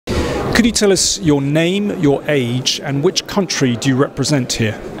Could you tell us your name, your age, and which country do you represent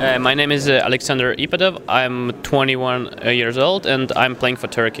here? My name is Alexander Ipatov. I'm 21 years old and I'm playing for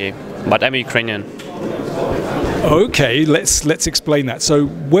Turkey, but I'm Ukrainian. Okay, let's explain that. So,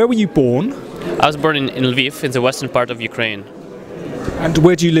 where were you born? I was born in Lviv, in the western part of Ukraine. And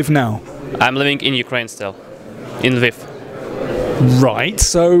where do you live now? I'm living in Ukraine still, in Lviv. Right,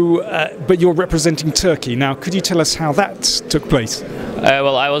 so, but you're representing Turkey. Now, could you tell us how that took place?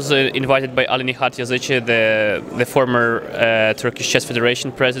 Well, I was invited by Alexander Ipatov, the former Turkish Chess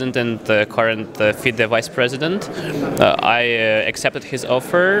Federation president and the current FIDE vice president. I accepted his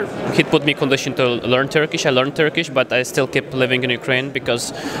offer. He put me condition to learn Turkish. I learned Turkish, but I still keep living in Ukraine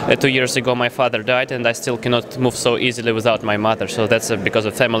because 2 years ago my father died and I still cannot move so easily without my mother. So that's because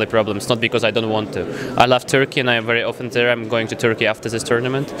of family problems, not because I don't want to. I love Turkey and I'm very often there. I'm going to Turkey after this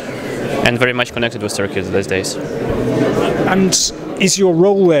tournament and very much connected with Turkey these days. And is your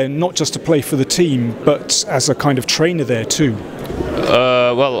role there not just to play for the team, but as a kind of trainer there too?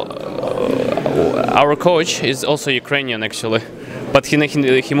 Our coach is also Ukrainian actually, but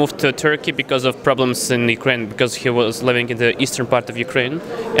he moved to Turkey because of problems in Ukraine, because he was living in the eastern part of Ukraine,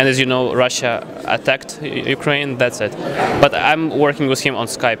 and as you know, Russia attacked Ukraine. That's it. But I'm working with him on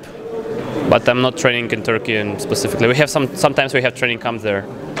Skype, but I'm not training in Turkey specifically. We have sometimes we have training camps there.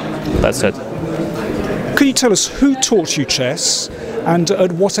 That's it. Could you tell us who taught you chess, and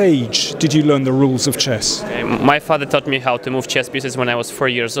at what age did you learn the rules of chess? My father taught me how to move chess pieces when I was 4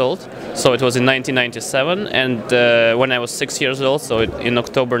 years old, so it was in 1997, and when I was 6 years old, so in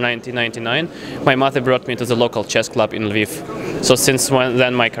October 1999, my mother brought me to the local chess club in Lviv. So since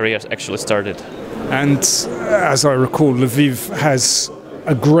then my career actually started. And as I recall, Lviv has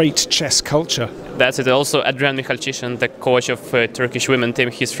a great chess culture. That's it. Also, Adrian Michalchishin, the coach of Turkish women team,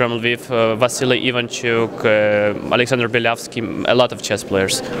 he's from Lviv. Vasily Ivanchuk, Alexander Belavsky, a lot of chess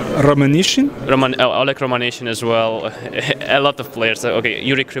players. Romanishin? Oleg Romanishin as well. A lot of players. Okay,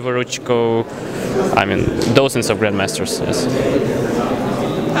 Yuri Krivoruchko. I mean, dozens of grandmasters. Yes.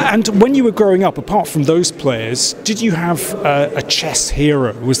 And when you were growing up, apart from those players, did you have a chess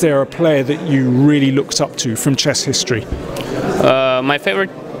hero? Was there a player that you really looked up to from chess history? My favorite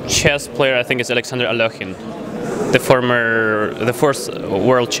chess player, I think, is Alexander Alekhin, the first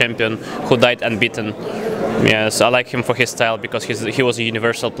world champion who died unbeaten. Yes, I like him for his style because he was a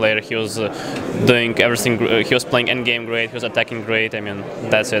universal player. He was doing everything. He was playing endgame great. He was attacking great. I mean,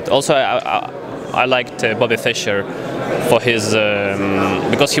 that's it. Also, I liked Bobby Fischer for his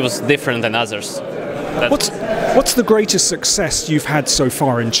because he was different than others. What's the greatest success you've had so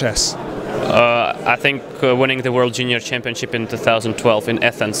far in chess? I think winning the World Junior Championship in 2012 in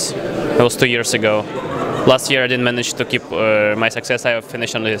Athens. That was 2 years ago. Last year I didn't manage to keep my success. I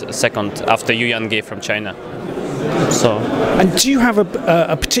finished only second after Yu Yangge from China. So. And do you have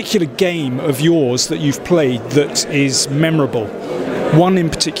a particular game of yours that you've played that is memorable? One in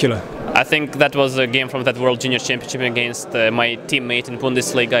particular? I think that was a game from that World Junior Championship against my teammate in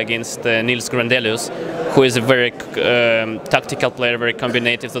Bundesliga, against Nils Grandelius, who is a very tactical player, very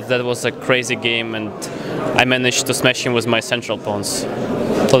combinative. So that was a crazy game, and I managed to smash him with my central pawns.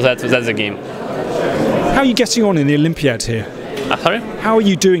 So that's the game. How are you getting on in the Olympiad here? Sorry? How are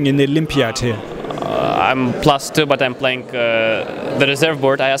you doing in the Olympiad here? I'm +2, but I'm playing the reserve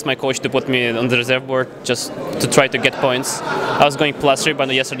board. I asked my coach to put me on the reserve board just to try to get points. I was going +3, but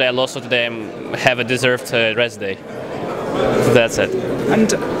yesterday I lost, so today I have a deserved rest day. So that's it.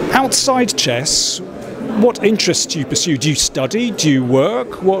 And outside chess, what interests do you pursue? Do you study? Do you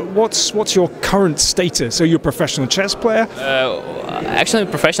work? What's your current status? Are you a professional chess player? Actually, I'm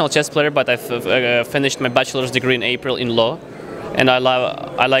a professional chess player, but I've finished my bachelor's degree in April in law. And I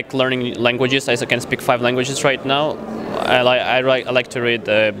like learning languages. I can speak 5 languages right now. I like to read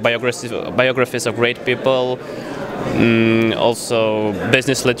biographies of great people, also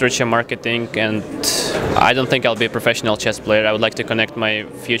business literature, marketing, and I don't think I'll be a professional chess player. I would like to connect my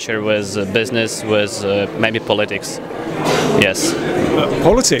future with business, with maybe politics. Yes.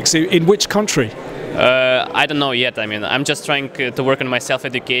 Politics? In which country? I don't know yet. I mean, I'm just trying to work on my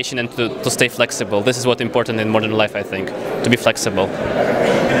self-education and to stay flexible. This is what's important in modern life, I think, to be flexible.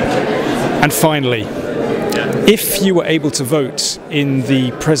 And finally, if you were able to vote in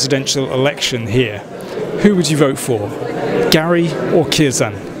the presidential election here, who would you vote for? Gary or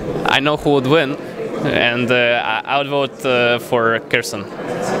Kirzan? I know who would win, and I would vote for Kirzan.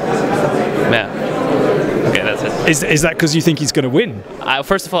 Yeah. Okay, that's it. Is that because you think he's going to win?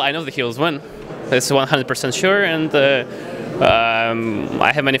 First of all, I know that he will win. It's 100% sure, and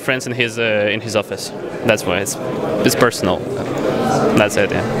I have many friends in his office. That's why it's personal. That's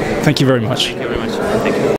it. Yeah. Thank you very much. Thank you very much. Thank you.